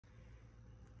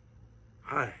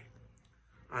Hi,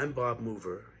 I'm Bob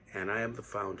Mover, and I am the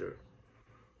founder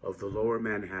of the Lower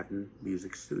Manhattan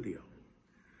Music Studio.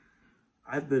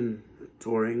 I've been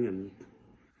touring and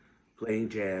playing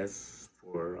jazz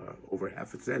for over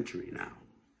half a century now,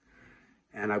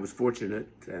 and I was fortunate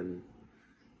to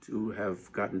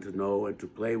have gotten to know and to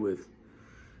play with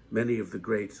many of the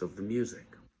greats of the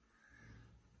music.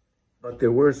 But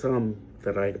there were some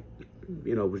that I,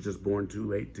 was just born too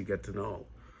late to get to know,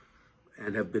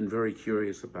 and have been very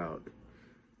curious about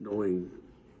knowing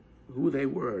who they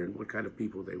were and what kind of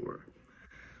people they were.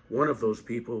 One of those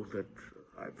people that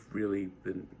I've really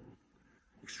been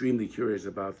extremely curious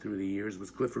about through the years was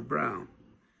Clifford Brown.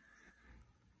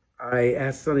 I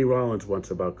asked Sonny Rollins once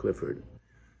about Clifford,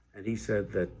 and he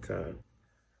said that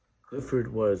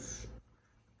Clifford was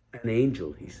an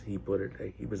angel, he put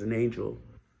it. He was an angel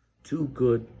too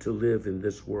good to live in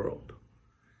this world.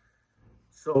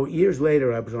 So years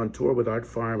later, I was on tour with Art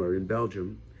Farmer in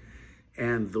Belgium,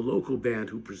 and the local band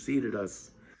who preceded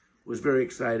us was very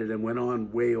excited and went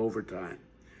on way overtime,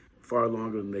 far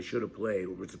longer than they should have played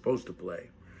or were supposed to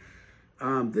play.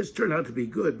 This turned out to be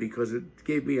good because it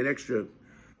gave me an extra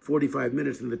 45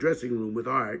 minutes in the dressing room with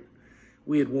Art.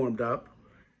 We had warmed up,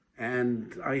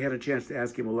 and I had a chance to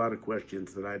ask him a lot of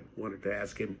questions that I wanted to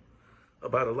ask him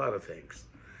about a lot of things.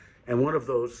 And one of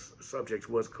those subjects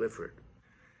was Clifford.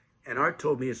 And Art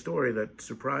told me a story that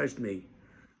surprised me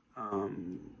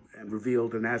and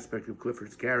revealed an aspect of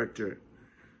Clifford's character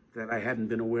that I hadn't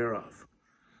been aware of.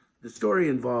 The story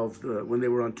involves when they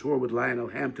were on tour with Lionel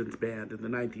Hampton's band in the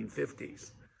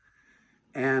 1950s.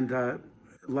 And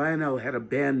Lionel had a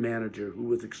band manager who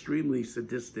was extremely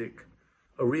sadistic,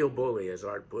 a real bully, as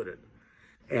Art put it,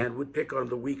 and would pick on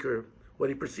what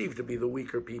he perceived to be the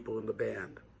weaker people in the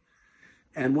band.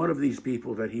 And one of these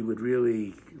people that he would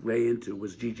really lay into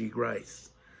was Gigi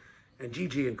Grice. And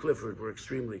Gigi and Clifford were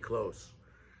extremely close.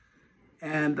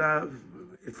 And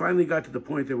it finally got to the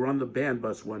point they were on the band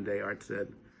bus one day, Art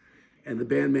said, and the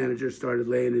band manager started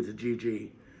laying into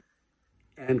Gigi,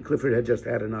 and Clifford had just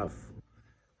had enough.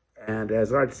 And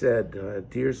as Art said,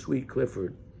 dear sweet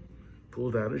Clifford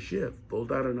pulled out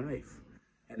a knife,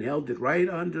 and held it right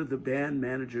under the band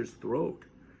manager's throat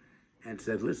and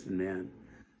said, listen, man,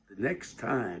 the next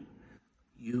time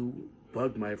you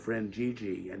bug my friend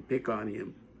Gigi and pick on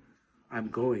him, I'm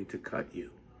going to cut you.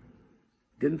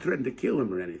 Didn't threaten to kill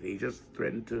him or anything. He just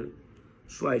threatened to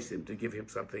slice him, to give him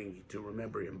something to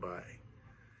remember him by.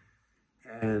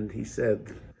 And he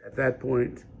said, at that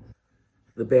point,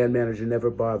 the band manager never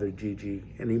bothered Gigi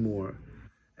anymore.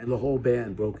 And the whole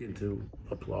band broke into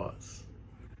applause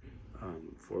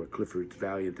for Clifford's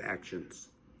valiant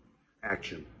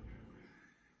action.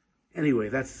 Anyway,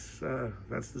 that's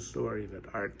the story that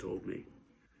Art told me.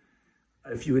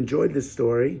 If you enjoyed this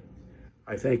story,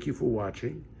 I thank you for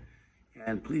watching.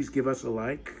 And please give us a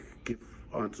like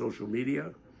on social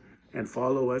media and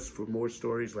follow us for more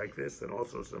stories like this and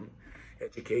also some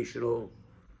educational,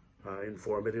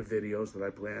 informative videos that I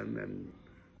plan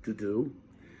to do.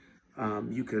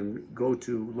 You can go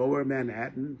to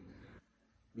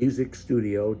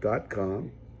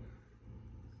lowermanhattanmusicstudio.com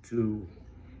to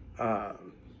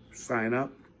sign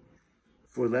up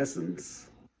for lessons,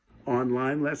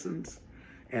 online lessons,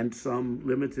 and some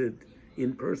limited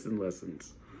in-person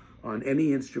lessons on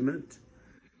any instrument,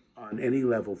 on any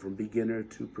level, from beginner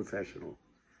to professional.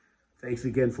 Thanks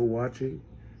again for watching,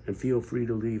 and feel free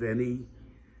to leave any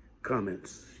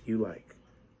comments you like.